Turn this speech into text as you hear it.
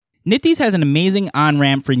Nifty's has an amazing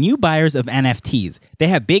on-ramp for new buyers of NFTs. They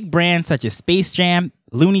have big brands such as Space Jam,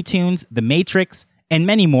 Looney Tunes, The Matrix, and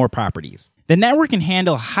many more properties. The network can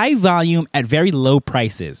handle high volume at very low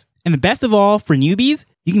prices. And the best of all, for newbies,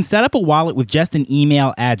 you can set up a wallet with just an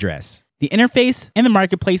email address. The interface in the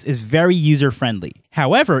marketplace is very user-friendly.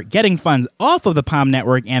 However, getting funds off of the Palm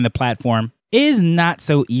network and the platform is not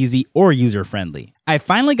so easy or user-friendly. I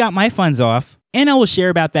finally got my funds off, and I will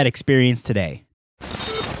share about that experience today.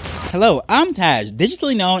 Hello, I'm Taj,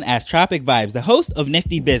 digitally known as Tropic Vibes, the host of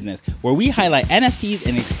Nifty Business, where we highlight NFTs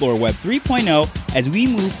and explore Web 3.0 as we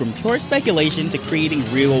move from pure speculation to creating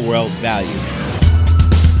real-world value.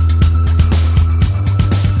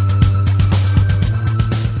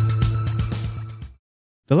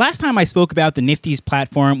 The last time I spoke about the Nifty's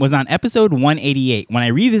platform was on episode 188 when I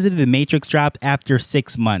revisited the Matrix drop after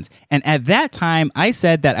 6 months. And at that time, I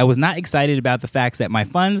said that I was not excited about the fact that my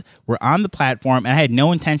funds were on the platform and I had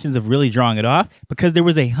no intentions of really drawing it off because there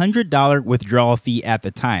was a $100 withdrawal fee at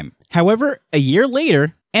the time. However, a year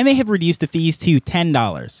later, and they have reduced the fees to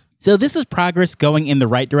 $10. So this is progress going in the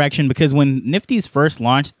right direction because when Nifty's first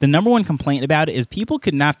launched, the number one complaint about it is people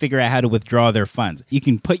could not figure out how to withdraw their funds. You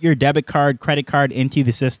can put your debit card, credit card into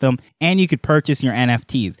the system, and you could purchase your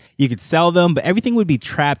NFTs. You could sell them, but everything would be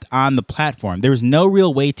trapped on the platform. There was no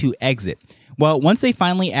real way to exit. Well, once they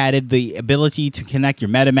finally added the ability to connect your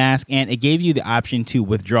MetaMask and it gave you the option to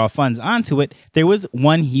withdraw funds onto it, there was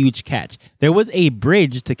one huge catch. There was a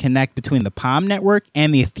bridge to connect between the Palm network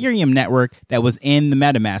and the Ethereum network that was in the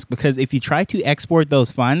MetaMask, because if you try to export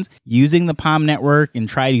those funds using the Palm network and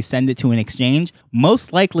try to send it to an exchange,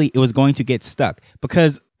 most likely it was going to get stuck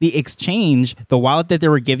because the exchange, the wallet that they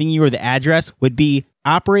were giving you or the address would be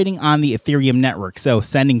operating on the Ethereum network. So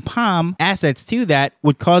sending Palm assets to that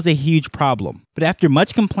would cause a huge problem. But after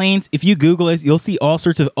much complaints, if you Google it, you'll see all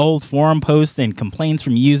sorts of old forum posts and complaints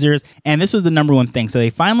from users. And this was the number one thing. So they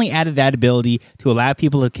finally added that ability to allow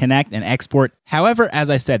people to connect and export. However, as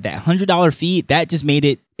I said, that $100 fee, that just made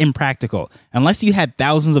it impractical. Unless you had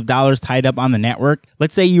thousands of dollars tied up on the network,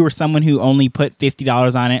 let's say you were someone who only put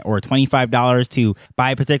 $50 on it or $25 to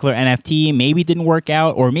buy a particular NFT, maybe it didn't work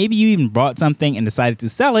out, or maybe you even bought something and decided to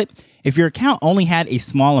sell it. If your account only had a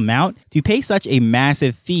small amount, to pay such a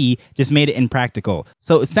massive fee just made it impractical.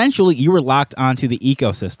 So essentially, you were locked onto the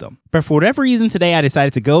ecosystem. But for whatever reason today, I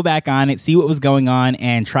decided to go back on it, see what was going on,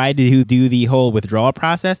 and try to do the whole withdrawal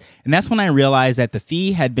process. And that's when I realized that the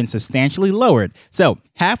fee had been substantially lowered. So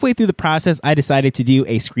halfway through the process, I decided to do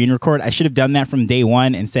a screen record. I should have done that from day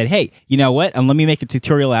one and said, hey, you know what? Let me make a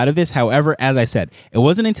tutorial out of this. However, as I said, it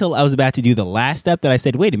wasn't until I was about to do the last step that I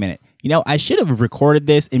said, wait a minute. I should have recorded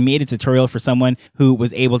this and made a tutorial for someone who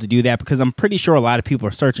was able to do that because I'm pretty sure a lot of people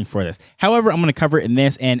are searching for this. However, I'm going to cover it in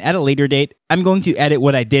this, and at a later date, I'm going to edit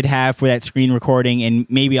what I did have for that screen recording, and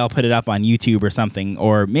maybe I'll put it up on YouTube or something,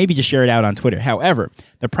 or maybe just share it out on Twitter. However,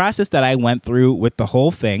 the process that I went through with the whole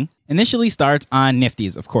thing initially starts on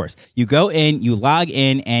Nifty's, of course. You go in, you log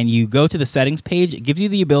in, and you go to the settings page. It gives you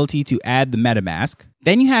the ability to add the MetaMask.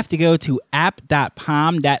 Then you have to go to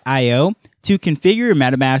app.palm.io to configure your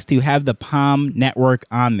MetaMask to have the Palm network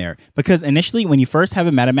on there. Because initially, when you first have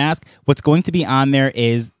a MetaMask, what's going to be on there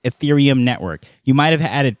is Ethereum network. You might have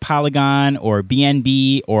added Polygon or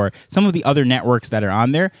BNB or some of the other networks that are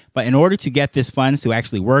on there. But in order to get this funds to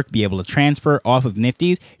actually work, be able to transfer off of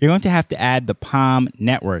Nifty's, you're going to have to add the Palm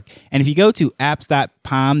network. And if you go to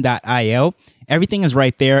apps.palm.io, everything is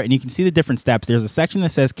right there, and you can see the different steps. There's a section that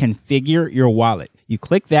says configure your wallet. You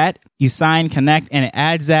click that, you sign, connect, and it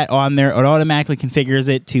adds that on there. It automatically configures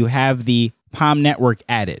it to have the Palm network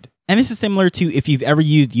added. And this is similar to if you've ever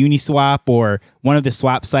used Uniswap or one of the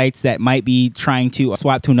swap sites that might be trying to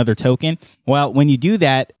swap to another token. Well, when you do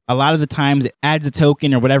that, a lot of the times it adds a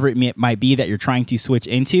token or whatever it might be that you're trying to switch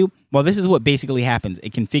into. Well, this is what basically happens.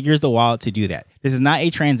 It configures the wallet to do that. This is not a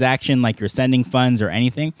transaction like you're sending funds or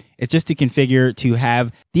anything. It's just to configure to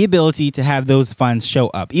have the ability to have those funds show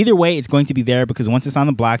up. Either way, it's going to be there because once it's on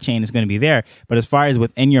the blockchain, it's going to be there. But as far as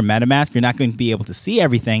within your MetaMask, you're not going to be able to see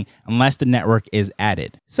everything unless the network is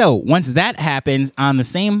added. So once that happens, on the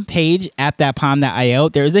same page, app.palm.io,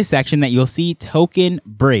 there is a section that you'll see Token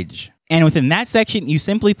Bridge. And within that section, you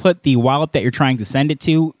simply put the wallet that you're trying to send it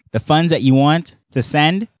to, the funds that you want to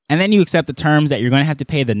send, and then you accept the terms that you're going to have to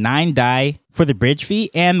pay the 9 DAI for the bridge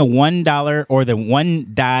fee and the $1 or the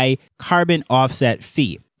 1 DAI carbon offset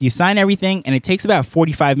fee. You sign everything, and it takes about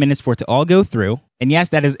 45 minutes for it to all go through. And yes,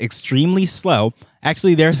 that is extremely slow.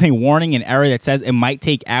 Actually, there's a warning and error that says it might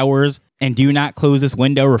take hours and do not close this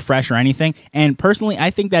window, refresh, or anything. And personally,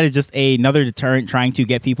 I think that is just another deterrent trying to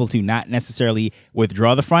get people to not necessarily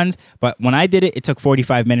withdraw the funds. But when I did it, it took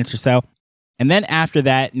 45 minutes or so. And then after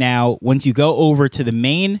that, now, once you go over to the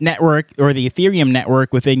main network or the Ethereum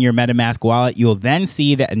network within your MetaMask wallet, you'll then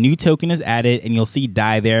see that a new token is added and you'll see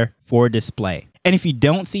DAI there for display. And if you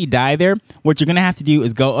don't see DAI there, what you're going to have to do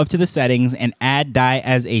is go up to the settings and add DAI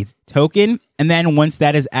as a token. And then once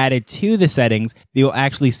that is added to the settings, you'll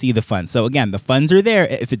actually see the funds. So again, the funds are there.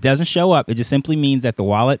 If it doesn't show up, it just simply means that the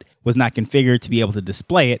wallet was not configured to be able to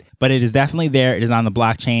display it, but it is definitely there. It is on the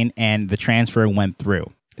blockchain and the transfer went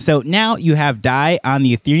through. So now you have DAI on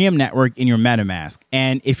the Ethereum network in your MetaMask.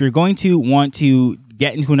 And if you're going to want to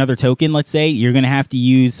get into another token, let's say, you're going to have to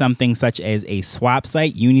use something such as a swap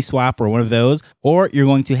site, Uniswap or one of those, or you're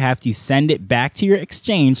going to have to send it back to your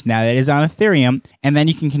exchange now that it is on Ethereum, and then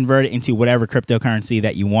you can convert it into whatever cryptocurrency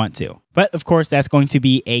that you want to. But of course, that's going to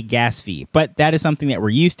be a gas fee. But that is something that we're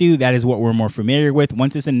used to. That is what we're more familiar with.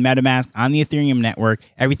 Once it's in MetaMask on the Ethereum network,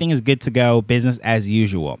 everything is good to go, business as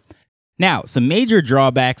usual. Now, some major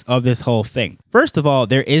drawbacks of this whole thing. First of all,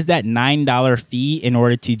 there is that $9 fee in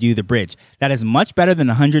order to do the bridge. That is much better than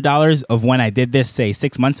 $100 of when I did this, say,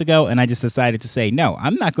 6 months ago, and I just decided to say, no,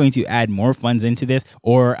 I'm not going to add more funds into this,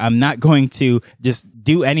 or I'm not going to just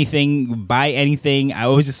do anything, buy anything. I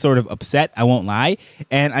was just sort of upset, I won't lie,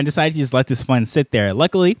 and I decided to just let this fund sit there.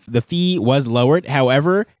 Luckily, the fee was lowered.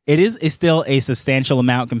 However, it is still a substantial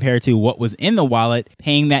amount compared to what was in the wallet,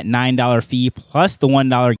 paying that $9 fee plus the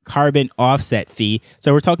 $1 carbon offset fee.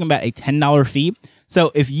 So we're talking about a $10 fee.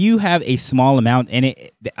 So if you have a small amount in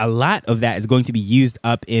it, a lot of that is going to be used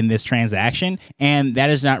up in this transaction, and that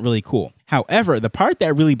is not really cool. However, the part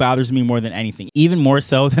that really bothers me more than anything, even more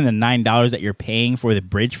so than the $9 that you're paying for the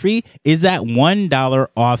bridge fee, is that $1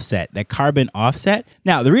 offset, that carbon offset.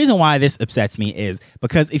 Now, the reason why this upsets me is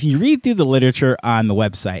because if you read through the literature on the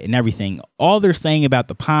website and everything, all they're saying about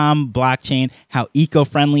the Palm blockchain, how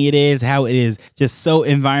eco-friendly it is, how it is just so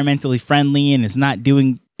environmentally friendly and it's not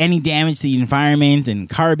doing any damage to the environment and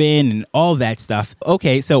carbon and all that stuff.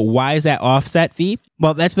 Okay, so why is that offset fee?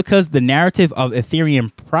 Well, that's because the narrative of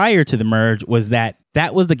Ethereum prior to the merge was that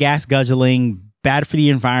was the gas guzzling, bad for the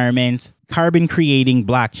environment, carbon creating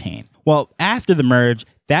blockchain. Well, after the merge,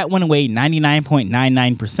 that went away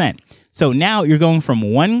 99.99%. So now you're going from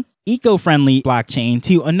one eco-friendly blockchain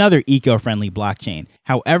to another eco-friendly blockchain.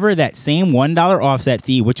 However, that same $1 offset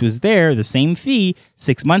fee, which was there, the same fee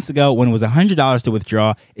 6 months ago when it was $100 to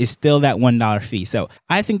withdraw, is still that $1 fee. So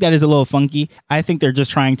I think that is a little funky. I think they're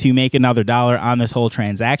just trying to make another dollar on this whole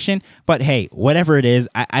transaction. But hey, whatever it is,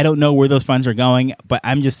 I don't know where those funds are going, but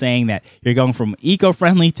I'm just saying that you're going from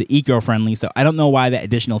eco-friendly to eco-friendly. So I don't know why that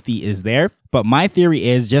additional fee is there. But my theory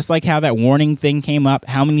is, just like how that warning thing came up,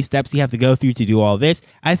 how many steps you have to go through to do all this,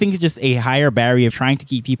 I think it's just a higher barrier of trying to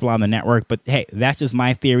keep people on the network. But hey, that's just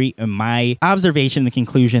my theory and my observation, the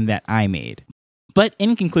conclusion that I made. But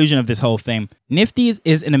in conclusion of this whole thing, Nifty's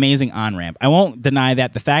is an amazing on-ramp. I won't deny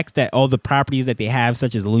that. The fact that all the properties that they have,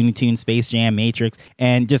 such as Looney Tunes, Space Jam, Matrix,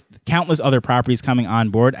 and just countless other properties coming on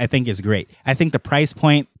board, I think is great. I think the price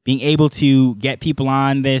point, being able to get people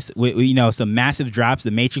on this with, some massive drops.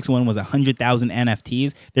 The Matrix one was 100,000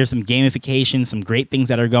 NFTs. There's some gamification, some great things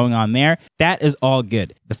that are going on there. That is all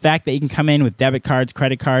good. The fact that you can come in with debit cards,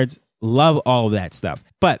 credit cards, love all of that stuff.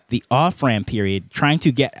 But the off-ramp period, trying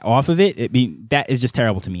to get off of it, that is just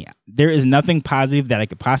terrible to me. There is nothing positive that I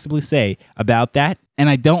could possibly say about that. And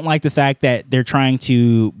I don't like the fact that they're trying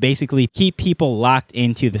to basically keep people locked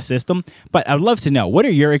into the system. But I'd love to know, what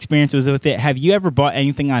are your experiences with it? Have you ever bought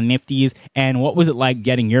anything on Nifty's? And what was it like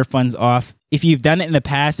getting your funds off? If you've done it in the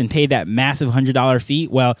past and paid that massive $100 fee,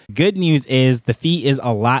 well, good news is the fee is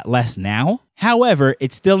a lot less now. However,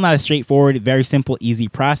 it's still not a straightforward, very simple, easy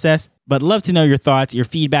process. But love to know your thoughts, your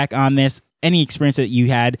feedback on this, any experience that you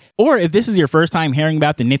had, or if this is your first time hearing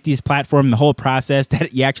about the Nifty's platform, the whole process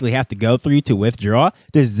that you actually have to go through to withdraw.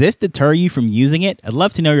 Does this deter you from using it? I'd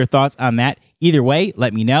love to know your thoughts on that. Either way,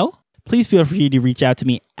 let me know. Please feel free to reach out to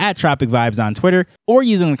me at Tropic Vibes on Twitter or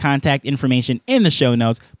using the contact information in the show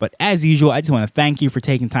notes. But as usual, I just want to thank you for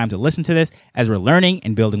taking time to listen to this as we're learning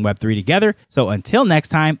and building Web3 together. So until next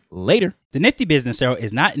time, later. The Nifty Business Arrow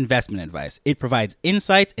is not investment advice. It provides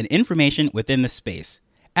insights and information within the space.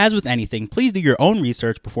 As with anything, please do your own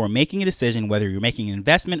research before making a decision whether you're making an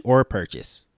investment or a purchase.